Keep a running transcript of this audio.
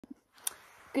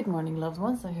Good morning, loved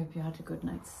ones. I hope you had a good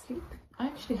night's sleep. I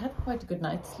actually had quite a good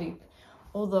night's sleep.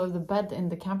 Although the bed in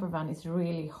the camper van is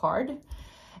really hard,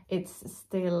 it's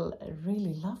still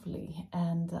really lovely,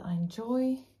 and I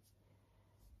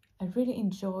really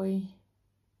enjoy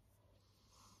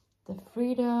the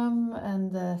freedom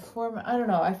and the form. I don't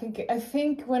know. I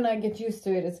think when I get used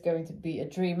to it, it's going to be a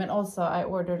dream. And also, I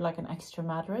ordered like an extra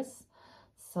mattress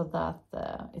so that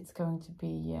it's going to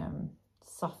be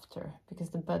softer because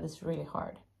the bed is really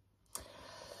hard.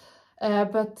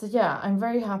 But yeah, I'm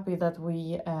very happy that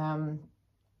we are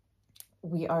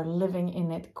living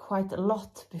in it quite a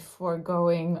lot before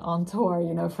going on tour,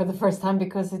 you know, for the first time,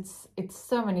 because it's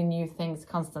so many new things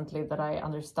constantly that I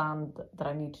understand that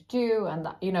I need to do, and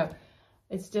that, you know,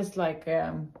 it's just like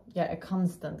yeah, a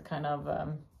constant kind of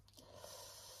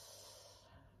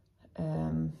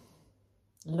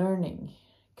learning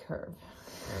curve.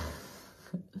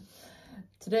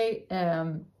 Today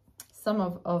some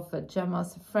of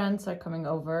Gemma's friends are coming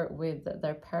over with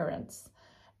their parents.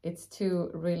 It's two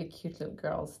really cute little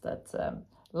girls that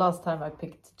last time I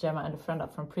picked Gemma and a friend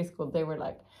up from preschool, they were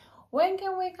like, when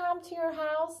can we come to your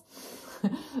house?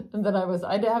 And then I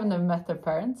haven't met their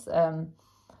parents.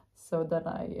 So then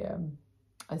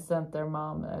I sent their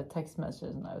mom a text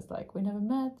message and I was like, we never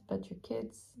met, but your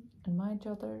kids and my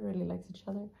daughter really likes each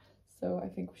other. So I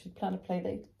think we should plan a play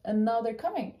date. And now they're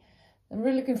coming. I'm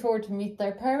really looking forward to meet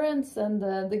their parents, and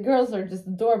the girls are just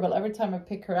adorable. Every time I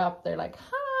pick her up, they're like,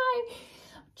 hi,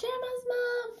 Gemma's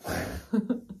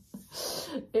mom.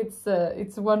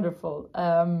 It's wonderful.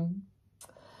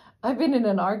 I've been in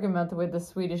an argument with a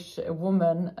Swedish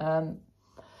woman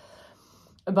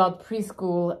about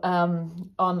preschool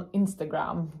on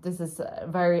Instagram. This is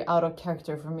very out of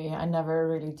character for me. I never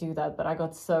really do that, but I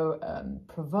got so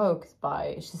provoked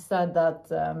by, she said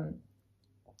that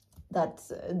that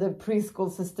the preschool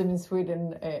system in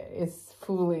Sweden is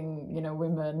fooling, you know,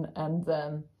 women, and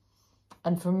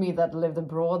for me that lived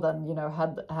abroad and, you know,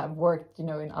 have worked, you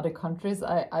know, in other countries,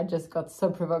 I just got so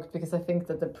provoked, because I think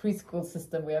that the preschool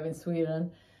system we have in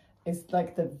Sweden is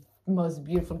like the most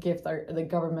beautiful gift the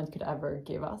government could ever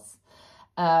give us.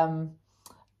 You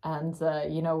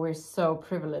know, we're so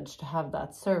privileged to have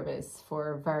that service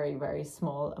for a very, very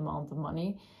small amount of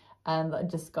money. And I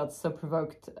just got so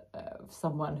provoked of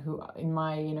someone who, in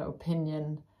my, you know,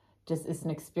 opinion, just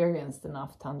isn't experienced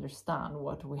enough to understand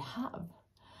what we have.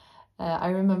 I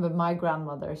remember my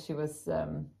grandmother, she was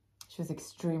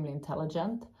extremely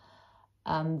intelligent,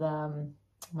 and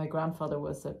my grandfather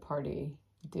was a party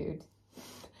dude.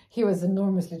 He was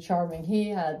enormously charming. He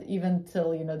had, even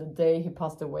till, you know, the day he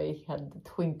passed away, he had the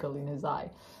twinkle in his eye.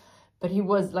 But he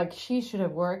was like, she should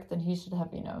have worked and he should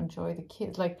have, you know, enjoyed the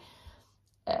kids. Like,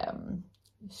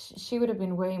 she would have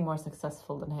been way more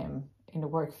successful than him in the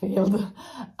work field.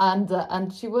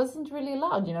 And she wasn't really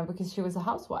allowed, you know, because she was a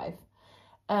housewife.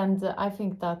 And I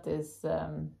think that is,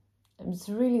 it's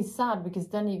really sad, because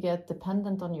then you get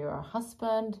dependent on your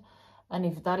husband. And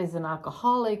if that is an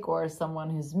alcoholic or someone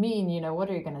who's mean, you know, what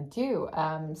are you going to do?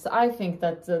 So I think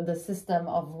that the system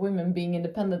of women being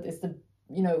independent is the,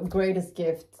 you know, greatest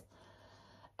gift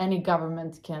any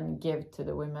government can give to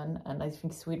the women. And I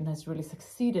think Sweden has really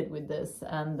succeeded with this.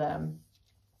 And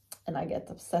I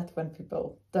get upset when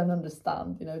people don't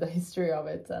understand, you know, the history of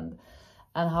it, and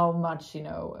how much, you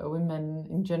know, women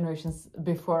in generations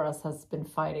before us has been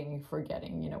fighting for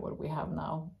getting, you know, what we have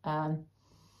now.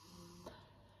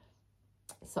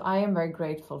 So I am very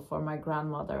grateful for my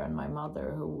grandmother and my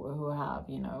mother who have,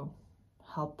 you know,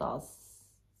 helped us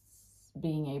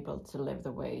being able to live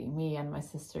the way me and my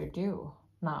sister do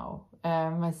now.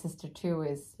 My sister too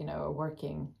is, you know, a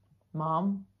working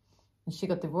mom, and she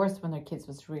got divorced when her kids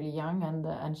was really young,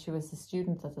 and she was a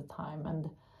student at the time, and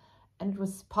it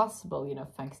was possible, you know,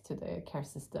 thanks to the care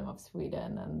system of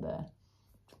Sweden. And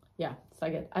yeah, so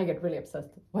I get really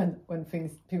upset when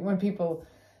people.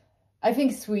 I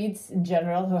think Swedes in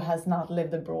general who has not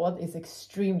lived abroad is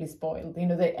extremely spoiled. You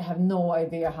know, they have no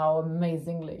idea how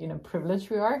amazingly, you know, privileged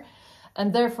we are.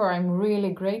 And therefore, I'm really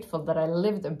grateful that I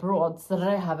lived abroad, so that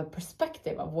I have a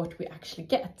perspective of what we actually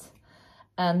get.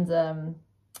 And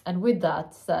with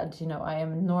that said, you know, I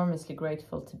am enormously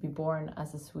grateful to be born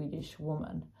as a Swedish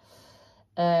woman.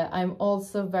 I'm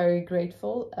also very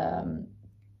grateful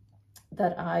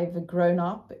that I've grown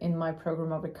up in my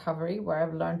program of recovery, where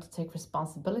I've learned to take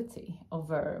responsibility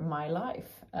over my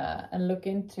life and look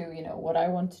into, you know, what I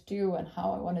want to do and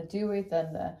how I want to do it,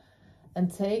 and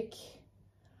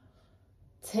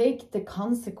take the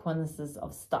consequences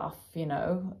of stuff, you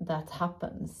know, that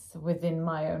happens within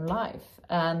my own life,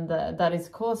 and that is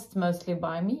caused mostly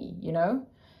by me, you know,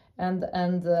 and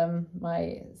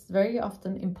my very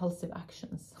often impulsive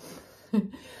actions.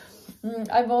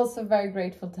 I'm also very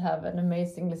grateful to have an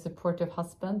amazingly supportive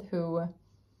husband who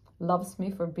loves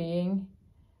me for being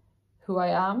who I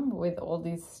am, with all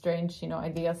these strange,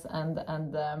 ideas and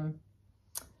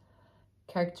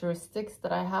characteristics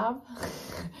that I have.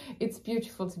 It's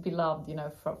beautiful to be loved,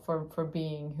 for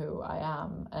being who I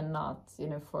am, and not,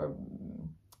 for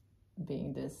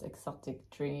being this exotic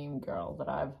dream girl that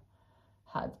I've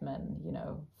had men,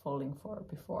 falling for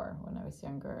before when I was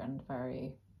younger and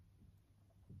very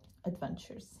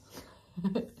adventurous.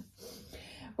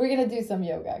 We're gonna do some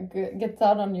yoga. Get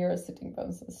down on your sitting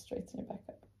bones and straighten your back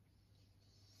up.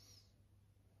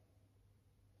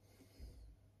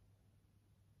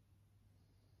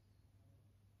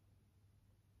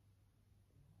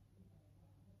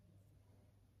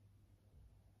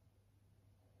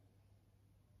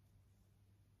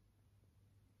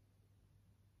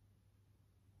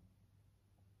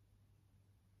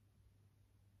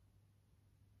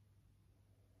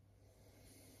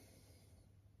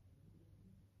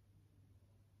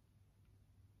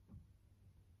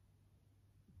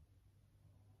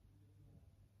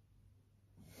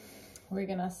 We're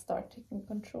gonna start taking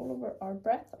control over our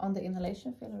breath. On the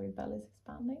inhalation, feel how your belly is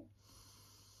expanding.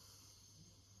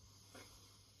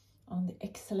 On the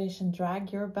exhalation,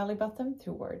 drag your belly button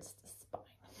towards the spine.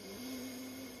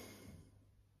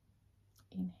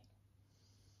 Inhale.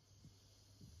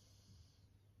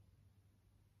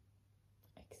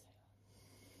 Exhale.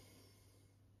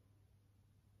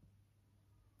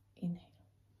 Inhale.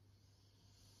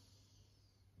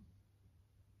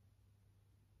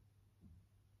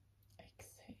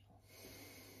 Exhale.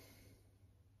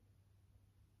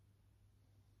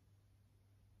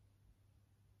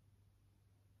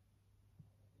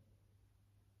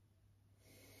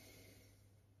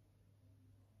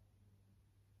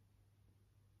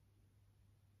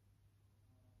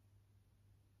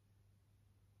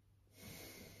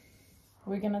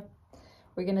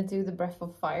 We're gonna do the breath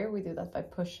of fire. We do that by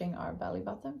pushing our belly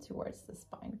button towards the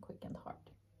spine, quick and hard.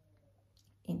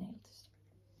 Inhale.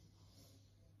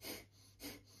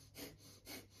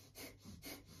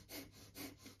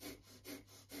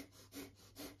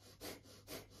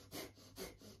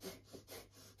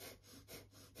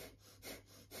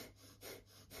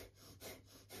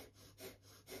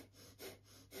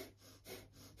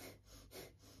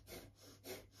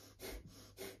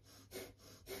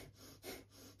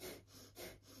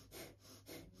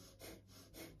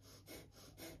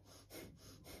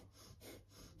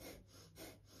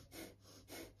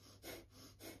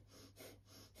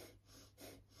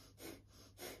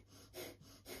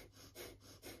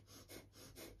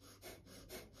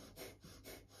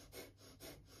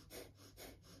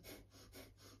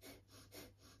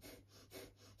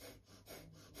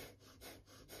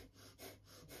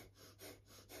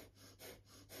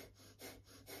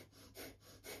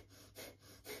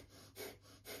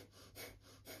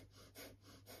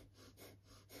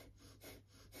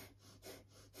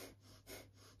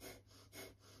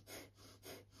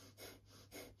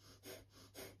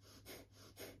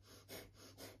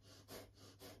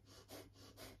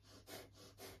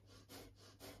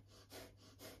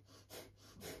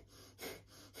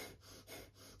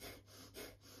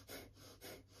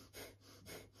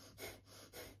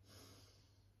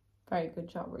 Very good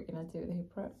job. We're gonna do the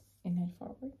hip roll. Inhale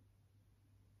forward.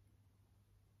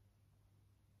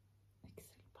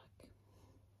 Exhale back.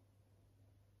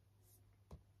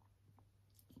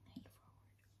 Inhale forward.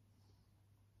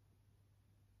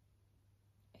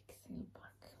 Exhale back.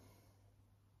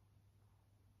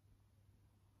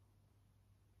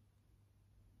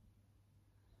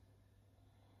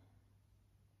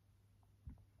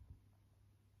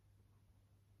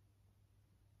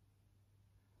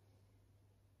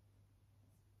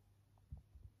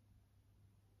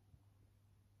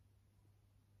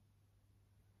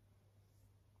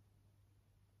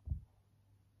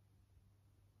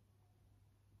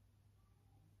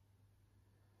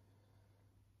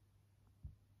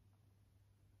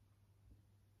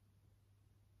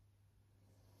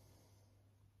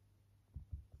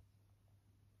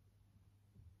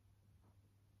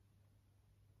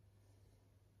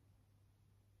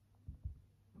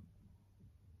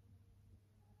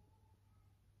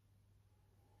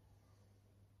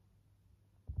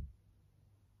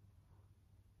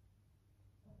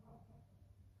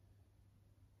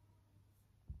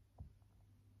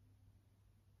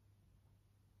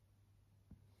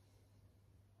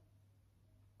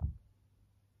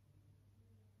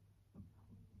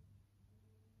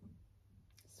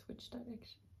 Switch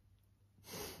direction.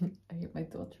 I hear my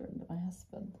daughter and my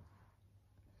husband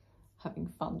having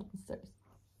fun downstairs.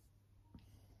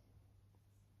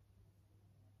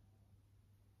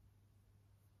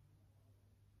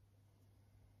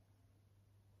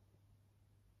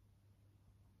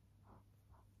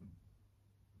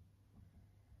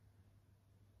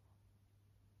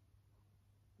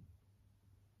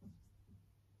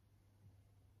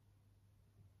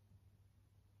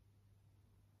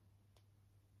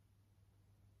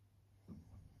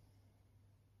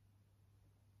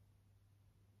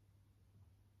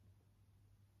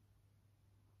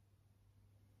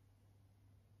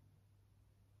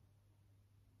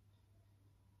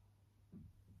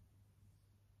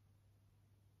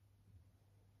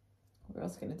 We're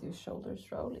also going to do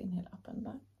shoulders roll, inhale up and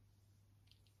back,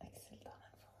 exhale down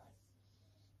and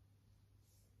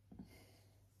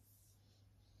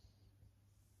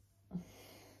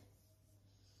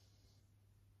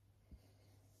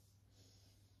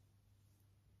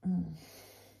forward.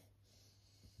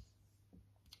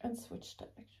 And switch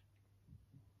direction.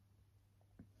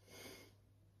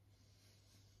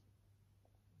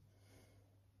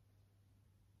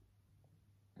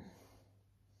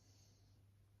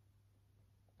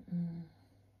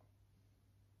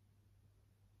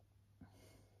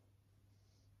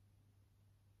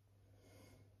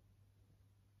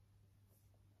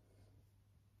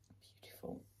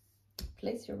 Beautiful.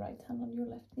 Place your right hand on your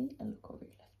left knee and look over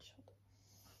your left shoulder.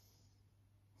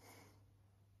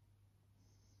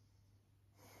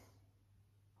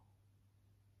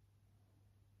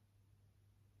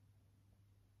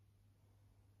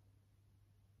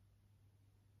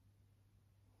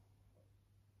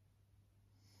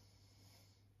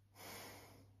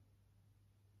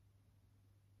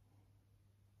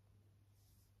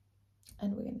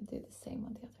 And we're going to do the same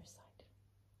on the other side.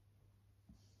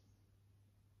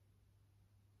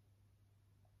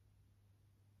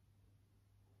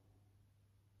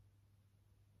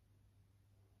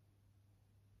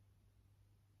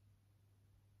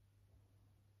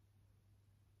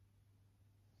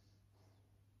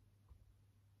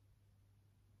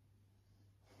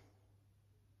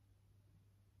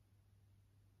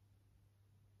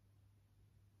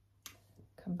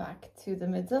 Come back to the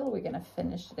middle. We're going to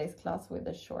finish today's class with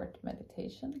a short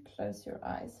meditation. Close your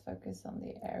eyes, focus on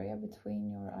the area between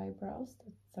your eyebrows,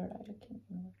 the third eye looking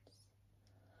inwards.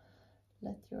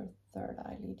 Let your third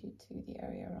eye lead you to the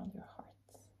area around your heart.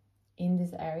 In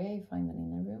this area, you find an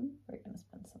inner room. We're going to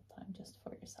spend some time just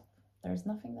for yourself. There's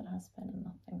nothing that has been and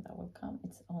nothing that will come.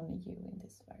 It's only you in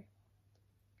this very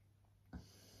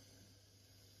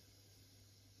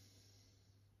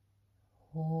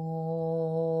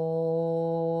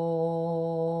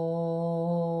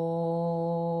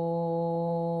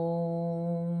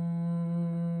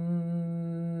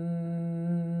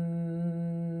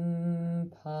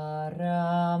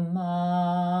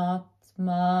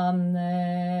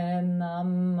Paramatmane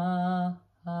Namaha.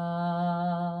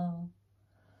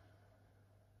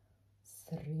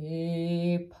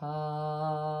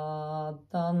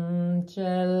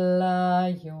 Sripadanjala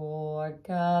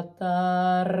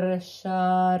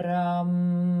Yogadarsharam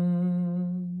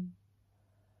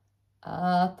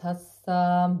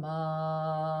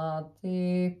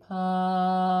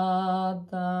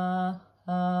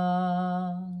Atasamadipadaha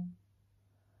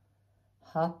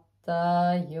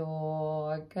Hatha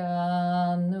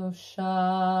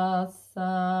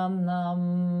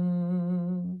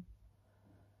Yoganushasanam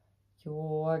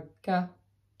Yoga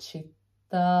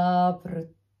Chitta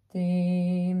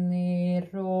Vritti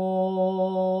Nirodha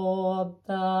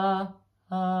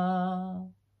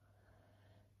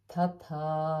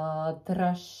Tata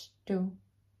Drashtu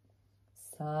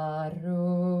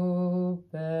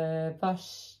Sarube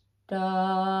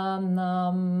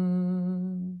Vashtanam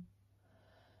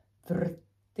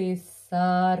Vritti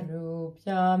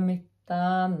Sarubhya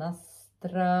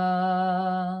Mittanastra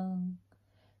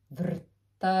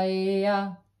Vrittaya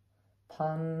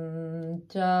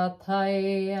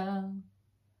Panjataya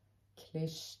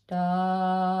Klishta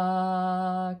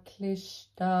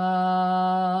Klishta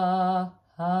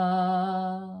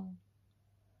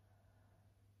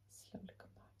Slowly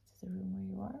come back to the room where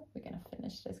you are. We're going to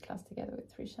finish this class together with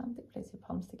 3 Shanti. Place your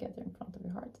palms together in front of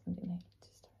your heart and inhale to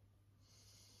start.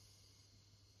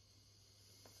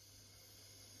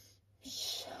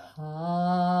 Shanti,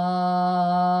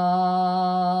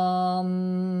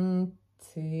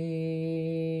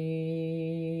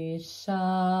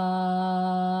 Shanti,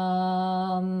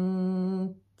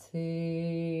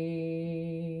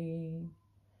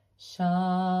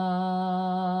 Shanti.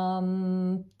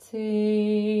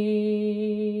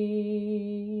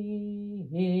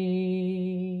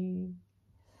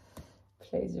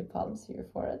 Place your palms to your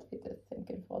forehead, with the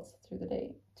thinking thoughts through the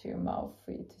day, to your mouth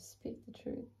for you to speak the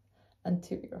truth, and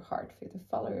to your heart for you to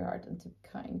follow your heart and to be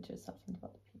kind to yourself and to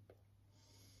other people.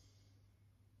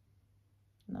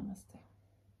 Namaste.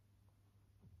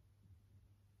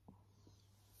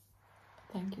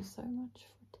 Thank you so much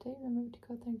for today. Remember to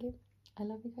go out there and give. I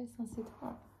love you guys, and I'll see you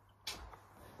tomorrow.